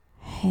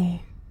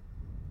Hey,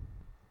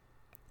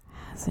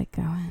 how's it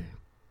going?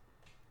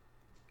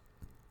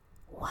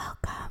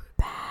 Welcome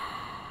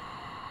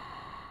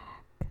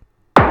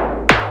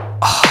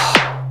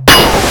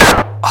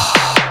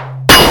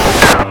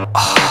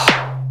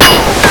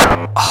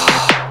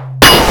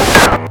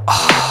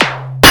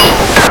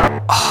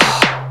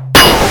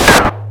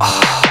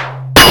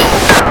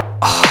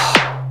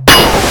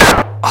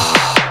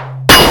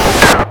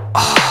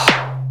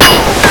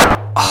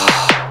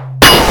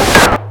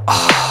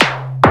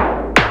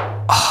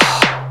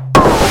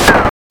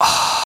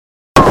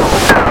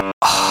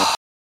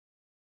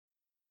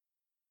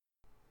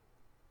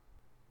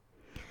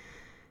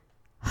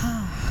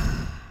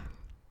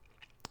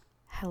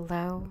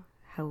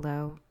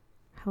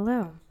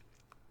Hello.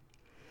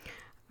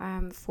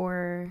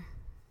 For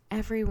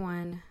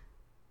everyone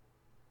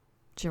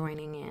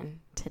joining in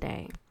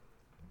today,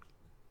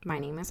 my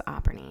name is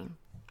Aubrey,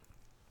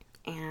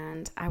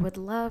 and I would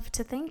love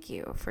to thank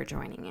you for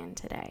joining in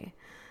today.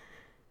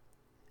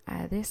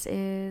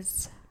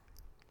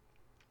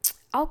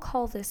 I'll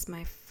call this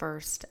my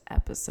first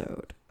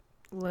episode.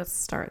 Let's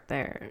start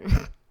there.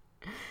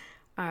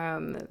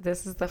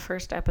 This is the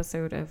first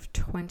episode of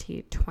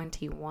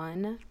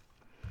 2021.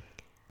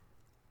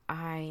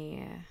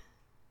 I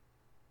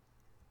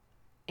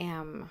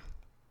am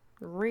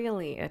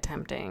really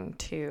attempting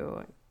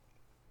to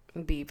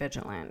be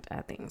vigilant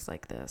at things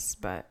like this,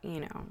 but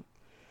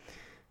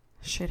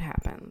shit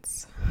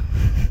happens.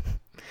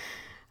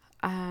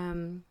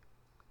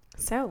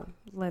 So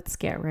let's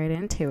get right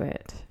into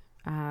it.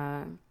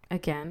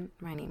 Again,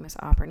 my name is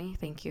Aubrey.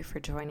 Thank you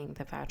for joining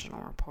the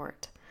Vaginal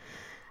Report.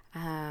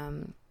 A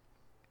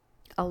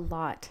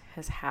lot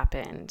has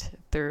happened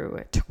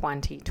through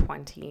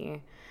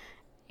 2020,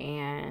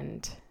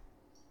 and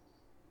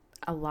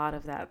a lot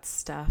of that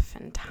stuff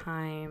and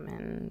time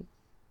and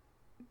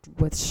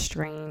with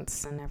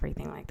strains and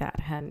everything like that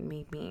had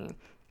made me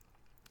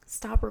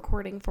stop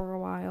recording for a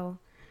while,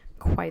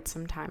 quite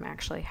some time,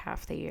 actually,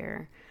 half the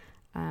year.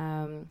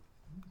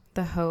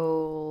 The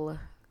whole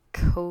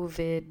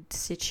COVID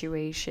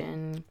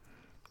situation,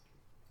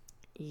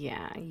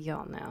 yeah,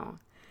 y'all know.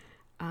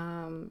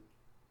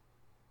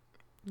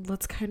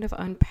 Let's kind of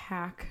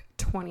unpack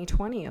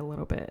 2020 a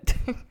little bit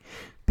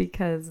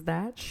because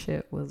that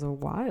shit was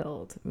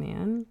wild,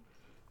 man.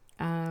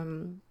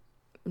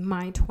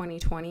 My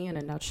 2020 in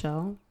a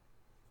nutshell: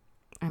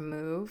 I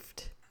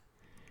moved,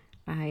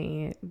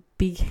 I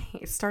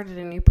started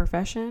a new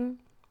profession,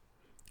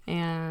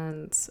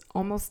 and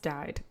almost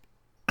died.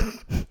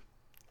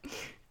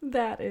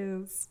 That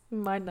is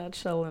my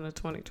nutshell in a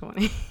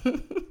 2020.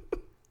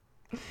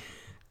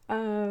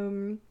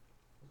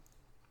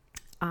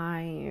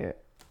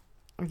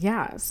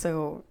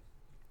 So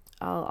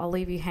I'll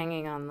leave you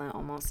hanging on the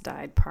almost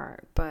died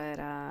part, but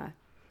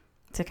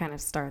to kind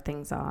of start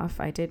things off,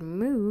 I did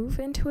move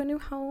into a new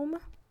home.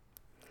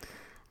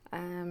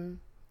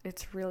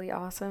 It's really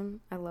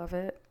awesome. I love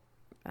it.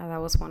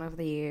 That was one of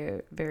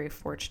the very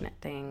fortunate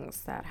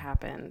things that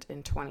happened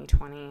in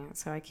 2020,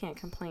 so I can't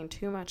complain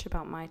too much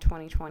about my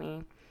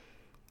 2020.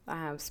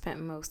 I've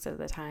spent most of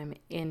the time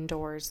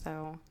indoors,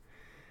 though.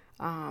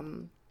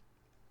 But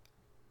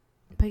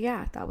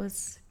yeah, that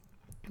was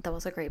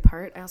a great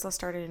part. I also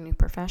started a new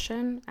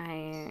profession.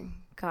 I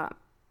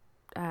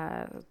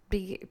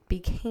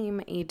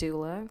became a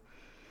doula.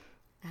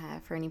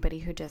 For anybody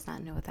who does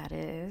not know what that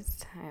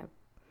is,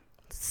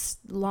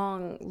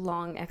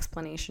 long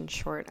explanation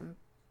short, I'm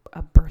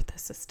a birth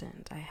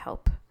assistant. I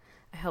help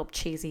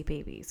cheesy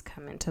babies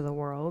come into the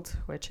world,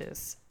 which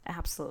is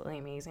absolutely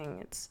amazing.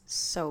 It's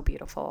so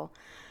beautiful.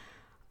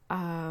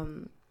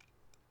 And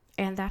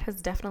that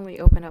has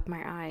definitely opened up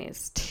my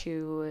eyes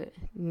to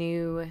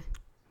new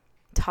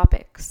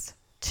topics,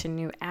 to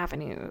new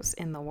avenues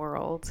in the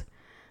world,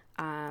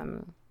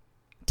 to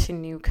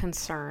new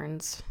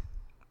concerns,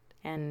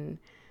 and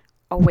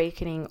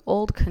awakening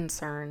old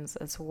concerns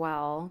as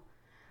well.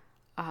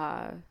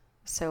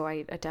 So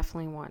I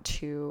definitely want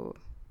to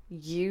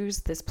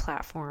use this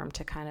platform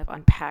to kind of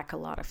unpack a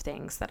lot of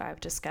things that I've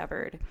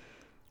discovered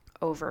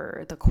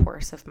over the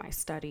course of my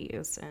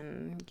studies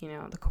and,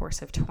 the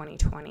course of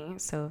 2020.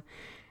 So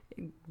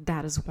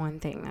that is one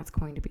thing that's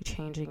going to be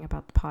changing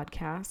about the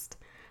podcast.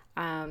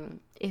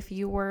 If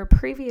you were a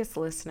previous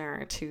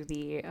listener to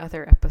the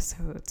other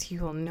episodes,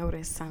 you will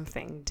notice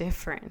something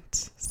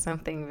different,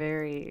 something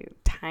very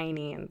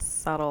tiny and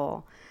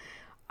subtle.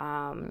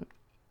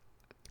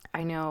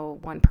 I know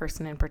one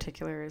person in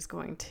particular is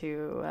going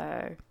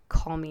to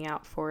call me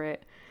out for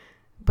it,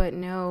 but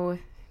no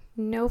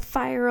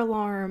fire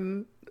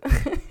alarm,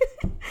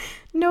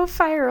 no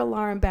fire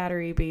alarm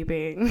battery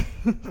beeping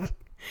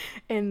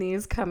in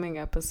these coming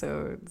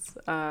episodes.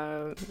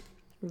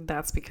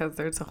 That's because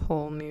there's a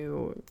whole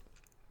new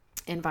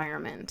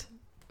environment,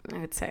 I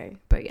would say.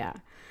 But yeah.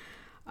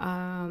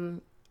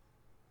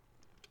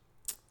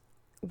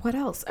 What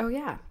else? Oh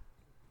yeah,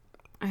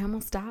 I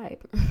almost died.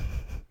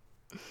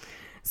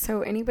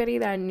 So anybody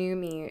that knew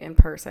me in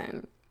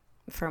person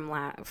from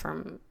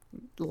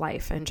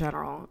life in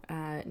general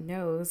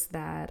knows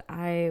that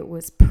I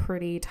was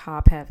pretty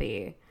top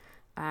heavy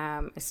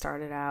I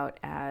started out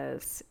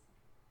as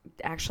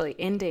actually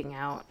ending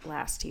out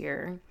last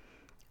year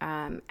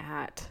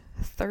at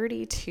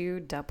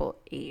 32 double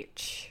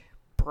H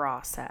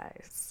bra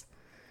size.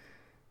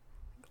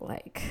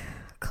 Like,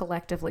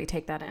 collectively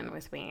take that in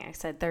with me. I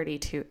said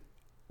 32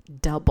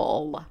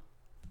 double,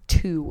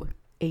 2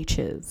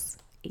 H's,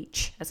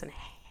 H as in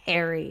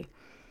hairy.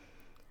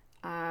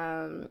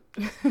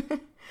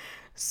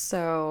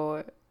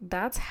 So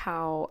that's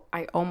how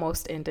I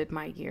almost ended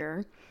my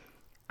year.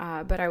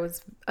 But I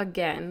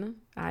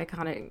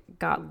kind of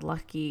got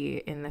lucky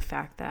in the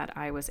fact that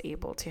I was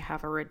able to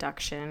have a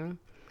reduction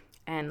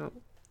and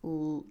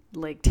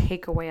like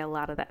take away a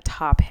lot of that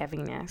top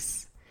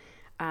heaviness.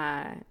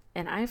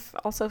 And I've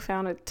also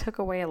found it took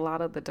away a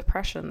lot of the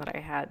depression that I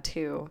had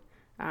too.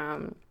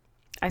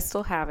 I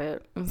still have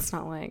it. It's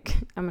not like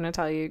I'm going to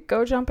tell you,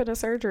 go jump into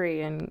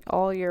surgery and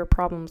all your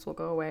problems will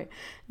go away.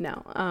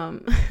 No.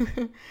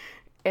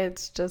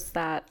 It's just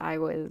that I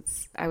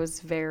was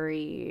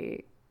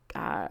very,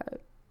 I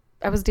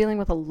was dealing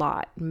with a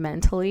lot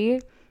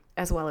mentally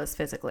as well as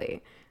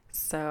physically.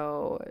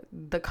 So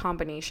the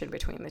combination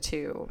between the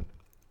two.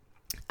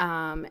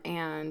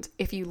 And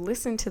if you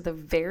listen to the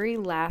very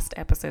last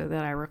episode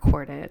that I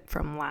recorded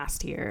from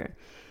last year,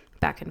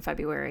 back in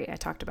February, I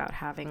talked about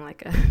having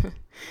like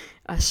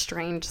a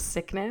strange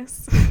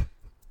sickness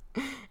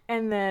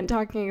and then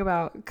talking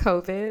about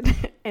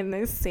COVID in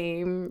the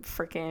same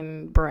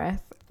freaking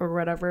breath or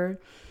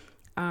whatever.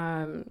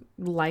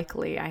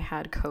 Likely I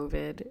had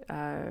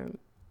COVID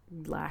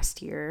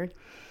last year.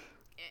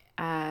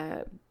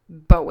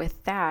 But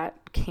with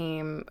that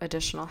came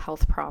additional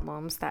health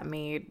problems that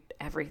made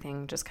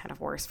everything just kind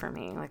of worse for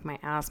me. Like my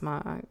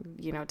asthma,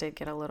 did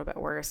get a little bit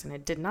worse, and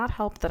it did not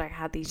help that I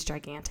had these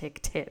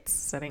gigantic tits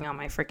sitting on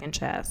my freaking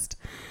chest,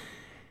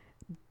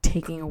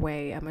 taking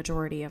away a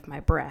majority of my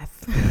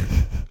breath.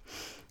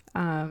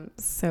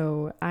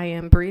 So I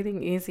am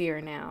breathing easier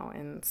now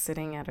and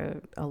sitting at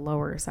a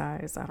lower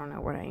size. I don't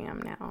know what I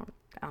am now,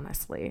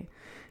 honestly.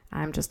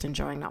 I'm just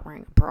enjoying not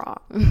wearing a bra.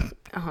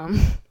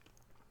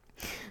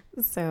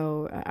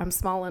 So I'm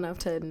small enough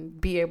to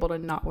be able to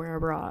not wear a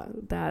bra.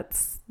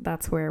 That's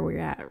where we're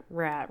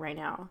at right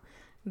now.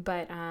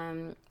 But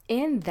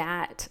in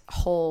that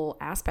whole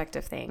aspect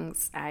of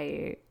things,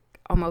 I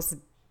almost,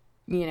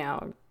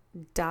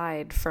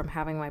 died from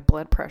having my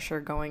blood pressure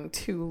going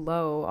too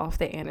low off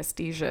the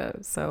anesthesia.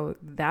 So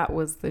that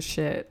was the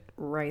shit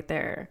right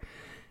there.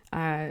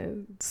 I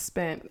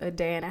spent a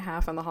day and a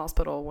half in the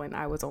hospital when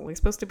I was only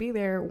supposed to be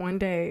there one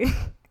day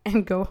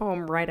and go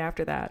home right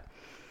after that.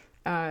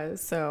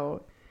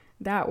 So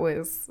that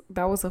was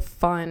a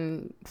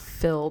fun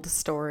filled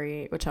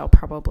story, which I'll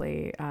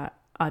probably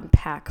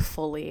unpack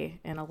fully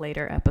in a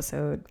later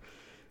episode,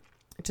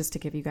 just to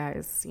give you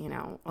guys,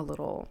 a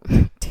little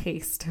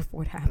taste of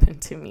what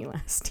happened to me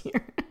last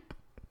year.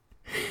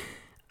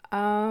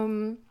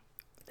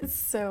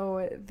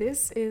 So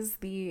this is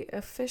the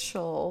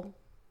actual,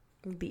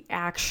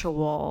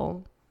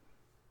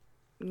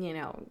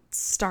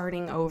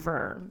 starting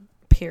over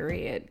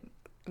period,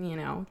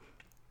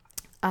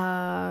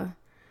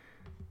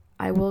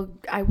 I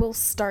will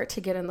start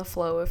to get in the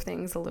flow of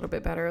things a little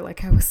bit better,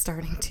 like I was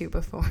starting to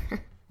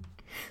before.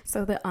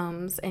 So the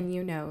ums and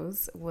you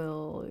knows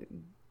will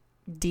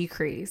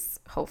decrease,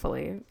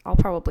 hopefully. I'll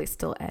probably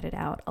still edit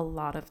out a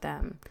lot of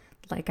them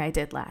like I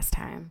did last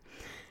time.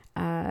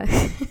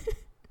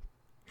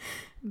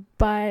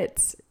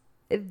 But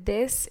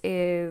this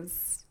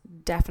is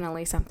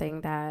definitely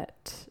something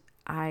that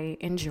I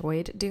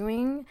enjoyed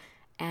doing,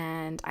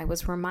 and I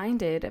was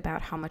reminded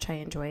about how much I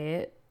enjoy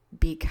it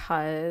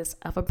because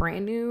of a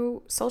brand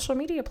new social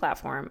media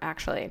platform,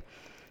 actually.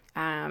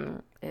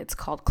 It's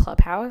called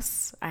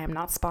Clubhouse. I am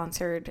not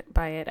sponsored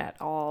by it at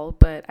all,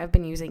 but I've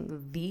been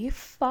using the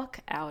fuck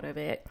out of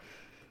it.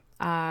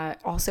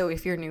 Also,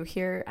 if you're new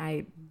here,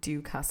 I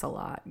do cuss a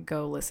lot.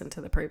 Go listen to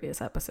the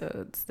previous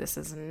episodes. This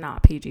is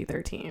not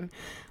PG-13.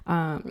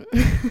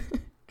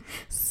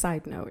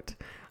 Side note.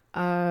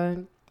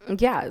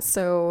 Yeah,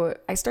 so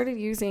I started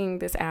using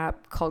this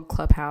app called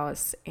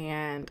Clubhouse,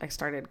 and I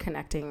started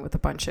connecting with a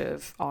bunch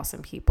of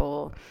awesome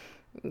people,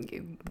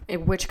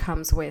 which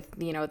comes with,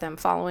 them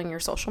following your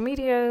social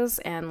medias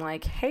and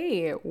like,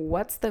 hey,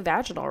 what's the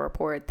vaginal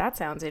report? That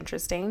sounds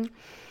interesting.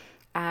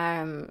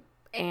 And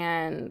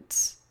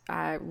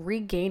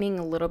regaining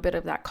a little bit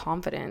of that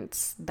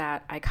confidence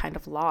that I kind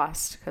of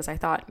lost because I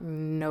thought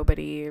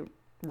nobody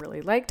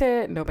really liked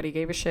it. Nobody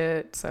gave a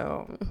shit.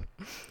 So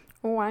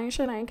why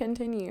should I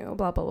continue?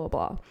 Blah, blah, blah,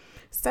 blah.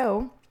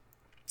 So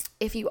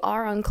if you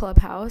are on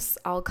Clubhouse,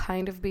 I'll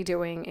kind of be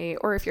doing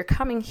or if you're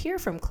coming here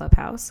from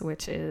Clubhouse,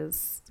 which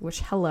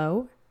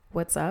hello,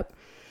 what's up?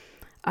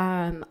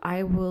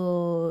 I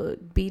will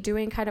be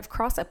doing kind of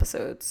cross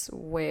episodes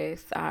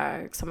with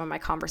some of my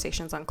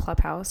conversations on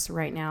Clubhouse.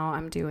 Right now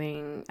I'm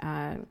doing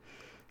a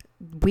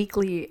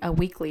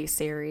weekly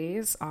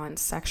series on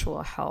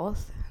sexual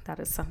health. That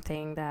is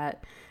something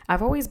that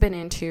I've always been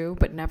into,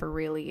 but never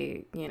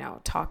really,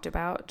 talked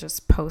about,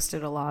 just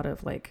posted a lot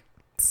of like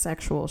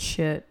sexual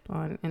shit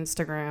on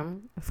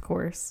Instagram, of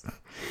course.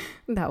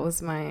 That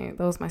was my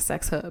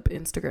sex hub,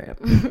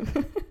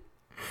 Instagram.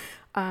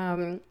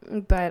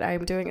 But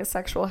I'm doing a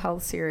sexual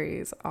health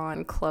series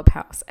on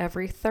Clubhouse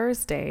every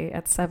Thursday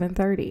at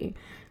 7:30.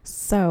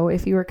 So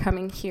if you are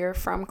coming here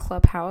from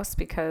Clubhouse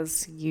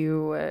because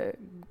you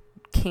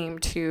came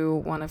to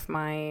one of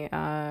my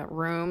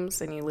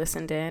rooms and you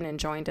listened in and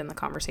joined in the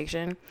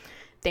conversation,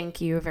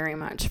 thank you very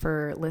much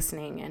for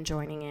listening and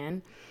joining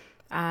in.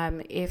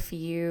 If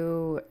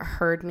you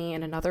heard me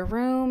in another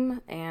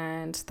room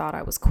and thought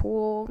I was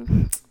cool,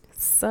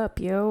 sup,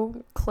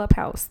 yo,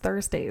 Clubhouse,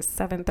 Thursdays,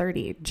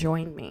 7:30,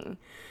 join me.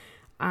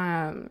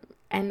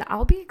 And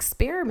I'll be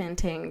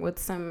experimenting with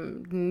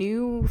some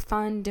new,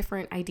 fun,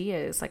 different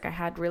ideas. Like, I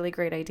had really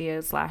great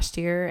ideas last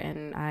year,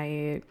 and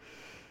I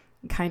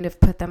kind of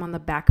put them on the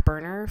back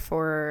burner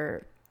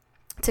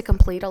to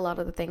complete a lot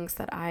of the things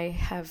that I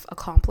have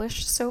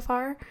accomplished so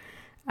far.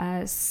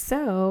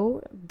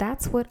 So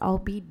that's what I'll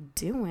be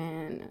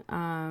doing.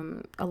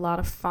 A lot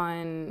of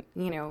fun,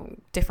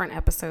 different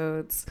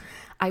episodes.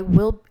 I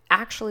will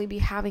actually be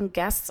having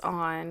guests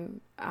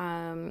on,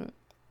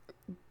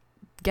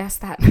 guests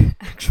that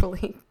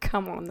actually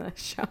come on the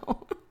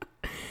show.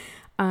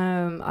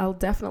 I'll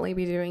definitely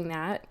be doing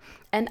that.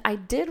 And I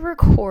did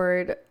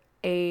record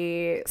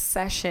a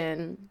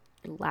session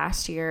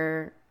last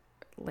year,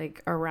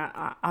 like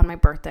around on my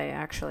birthday.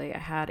 Actually, I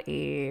had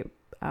a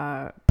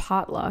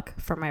potluck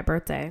for my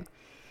birthday,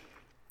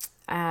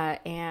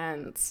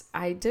 and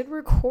I did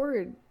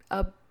record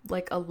a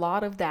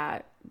lot of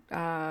that.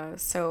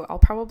 So I'll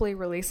probably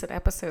release an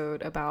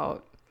episode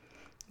about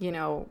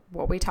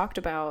what we talked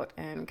about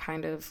and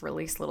kind of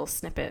release little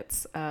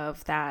snippets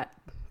of that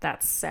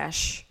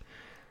sesh.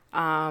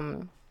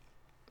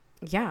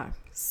 Yeah.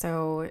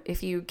 So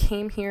if you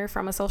came here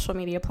from a social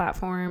media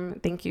platform,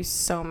 thank you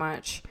so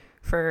much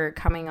for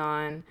coming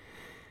on.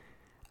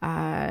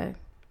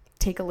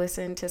 Take a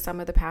listen to some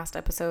of the past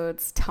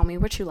episodes. Tell me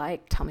what you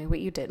liked. Tell me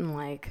what you didn't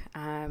like.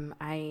 I'm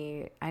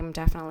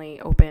definitely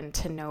open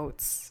to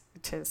notes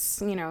to,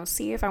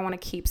 see if I want to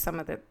keep some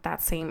of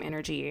that same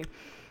energy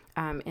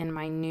in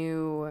my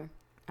new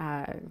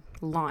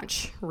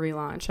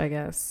relaunch, I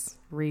guess.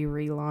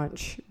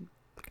 Relaunch.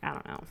 I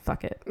don't know.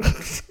 Fuck it.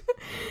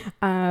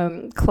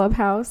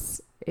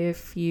 Clubhouse.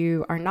 If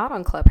you are not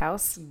on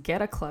Clubhouse,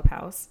 get a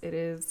Clubhouse. It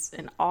is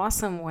an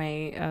awesome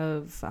way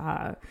of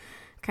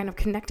kind of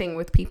connecting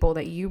with people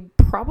that you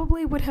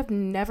probably would have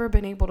never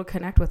been able to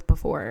connect with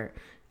before.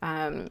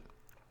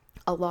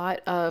 A lot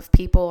of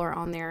people are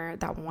on there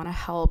that want to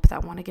help,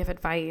 that want to give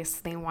advice.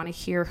 They want to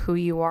hear who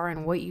you are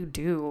and what you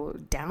do.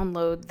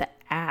 Download the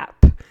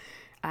app.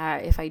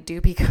 If they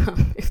do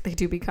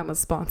become a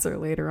sponsor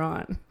later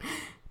on.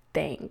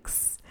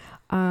 Thanks.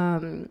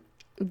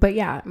 But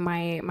yeah,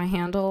 my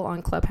handle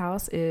on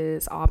Clubhouse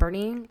is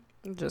Auburnie.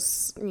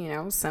 Just,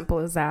 simple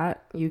as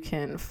that. You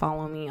can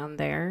follow me on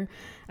there,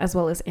 as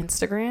well as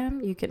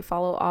Instagram. You can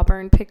follow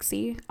Auburn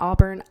Pixie,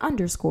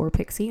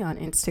 Auburn_Pixie on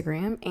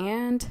Instagram,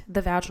 and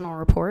The Vaginal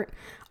Report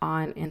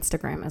on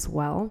Instagram as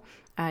well.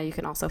 You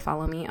can also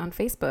follow me on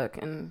Facebook,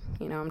 and,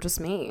 I'm just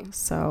me.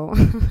 So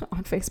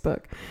on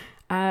Facebook.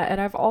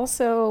 And I've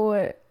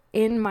also,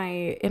 in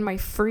my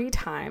free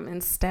time,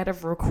 instead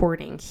of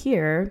recording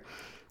here,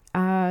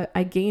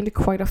 I gained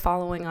quite a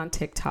following on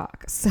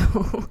TikTok.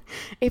 So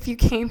if you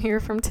came here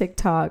from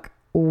TikTok,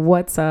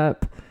 what's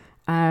up?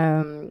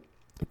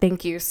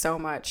 Thank you so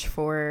much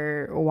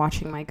for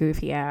watching my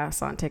goofy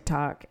ass on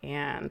TikTok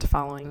and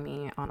following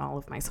me on all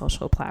of my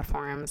social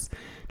platforms.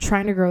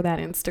 Trying to grow that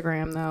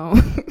Instagram, though.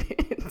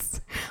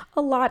 It's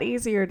a lot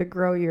easier to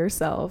grow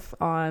yourself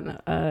on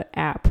an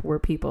app where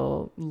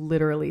people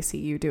literally see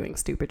you doing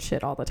stupid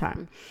shit all the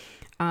time.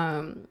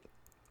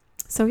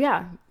 So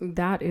yeah,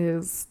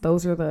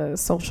 those are the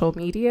social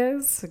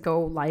medias.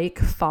 Go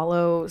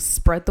follow,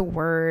 spread the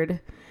word.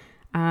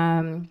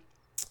 And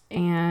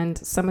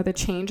some of the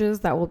changes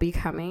that will be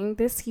coming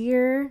this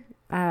year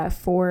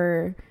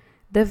for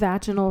the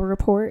Vaginal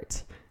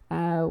Report.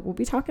 We'll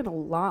be talking a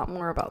lot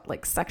more about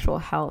sexual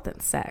health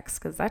and sex,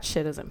 because that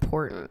shit is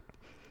important.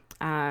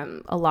 A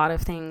lot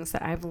of things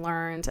that I've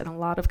learned and a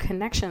lot of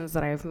connections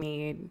that I've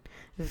made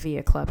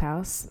via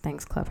Clubhouse.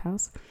 Thanks,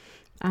 Clubhouse.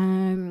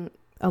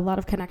 A lot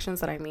of connections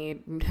that I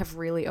made have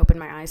really opened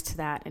my eyes to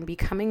that, and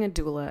becoming a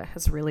doula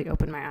has really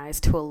opened my eyes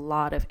to a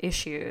lot of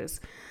issues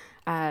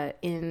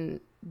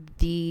in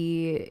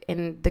the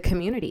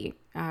community,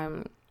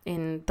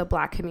 in the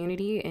Black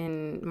community,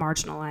 in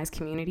marginalized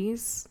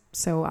communities.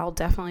 So I'll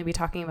definitely be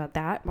talking about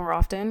that more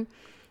often.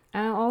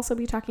 I'll also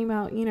be talking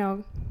about,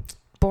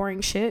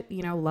 boring shit,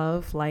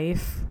 love,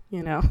 life,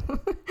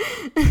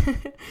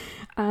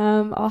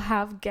 I'll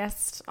have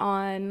guests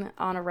on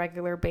a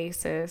regular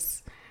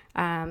basis.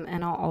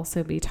 And I'll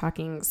also be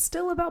talking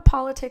still about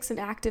politics and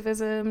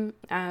activism.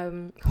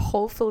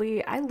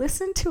 Hopefully, I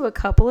listened to a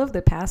couple of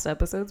the past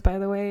episodes, by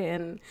the way,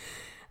 and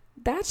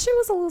that shit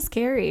was a little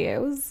scary. I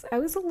was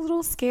a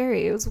little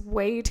scary. It was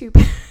way too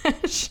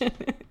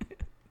passionate.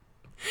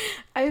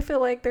 I feel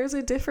like there's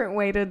a different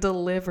way to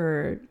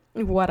deliver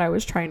what I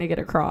was trying to get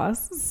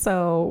across.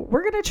 So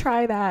we're gonna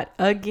try that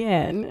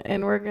again,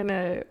 and we're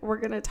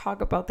gonna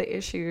talk about the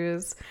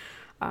issues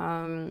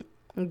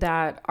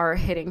that are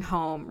hitting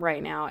home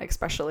right now,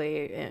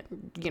 especially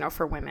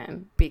for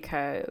women,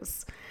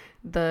 because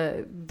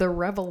the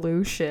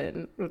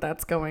revolution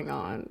that's going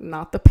on,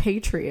 not the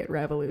Patriot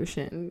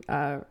Revolution,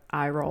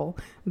 eye roll,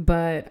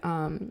 but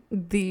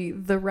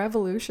the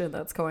revolution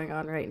that's going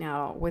on right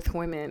now with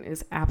women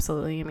is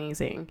absolutely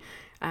amazing,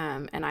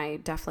 and I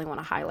definitely want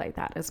to highlight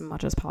that as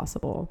much as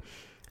possible.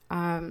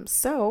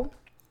 So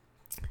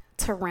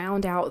to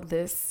round out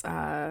this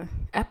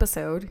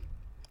episode,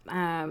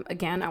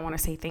 again, I want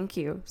to say thank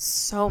you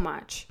so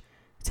much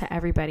to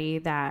everybody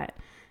that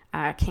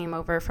came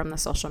over from the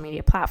social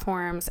media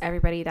platforms,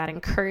 everybody that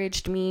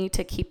encouraged me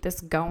to keep this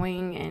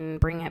going and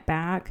bring it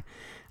back.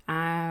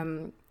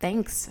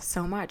 Thanks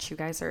so much. You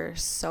guys are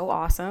so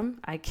awesome.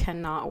 I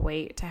cannot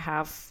wait to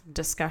have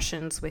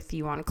discussions with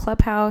you on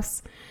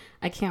Clubhouse.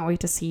 I can't wait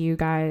to see you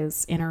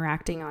guys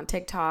interacting on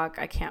TikTok.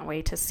 I can't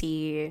wait to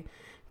see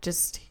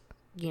just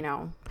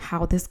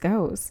how this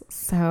goes.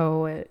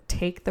 So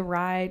take the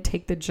ride,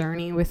 take the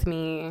journey with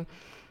me,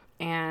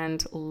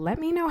 and let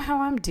me know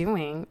how I'm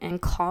doing,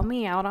 and call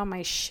me out on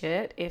my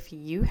shit if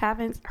you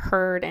haven't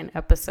heard an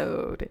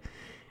episode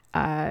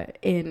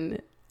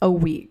in a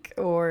week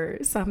or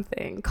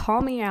something.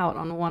 Call me out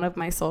on one of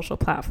my social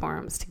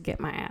platforms to get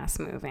my ass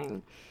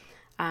moving.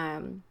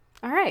 All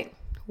right.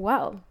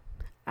 Well,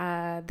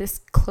 this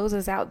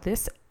closes out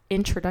this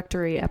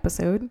introductory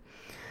episode.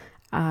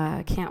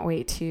 Can't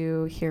wait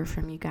to hear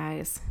from you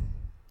guys,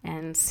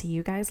 and see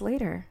you guys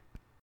later.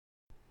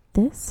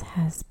 This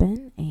has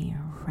been a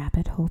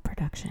Rabbit Hole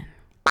production.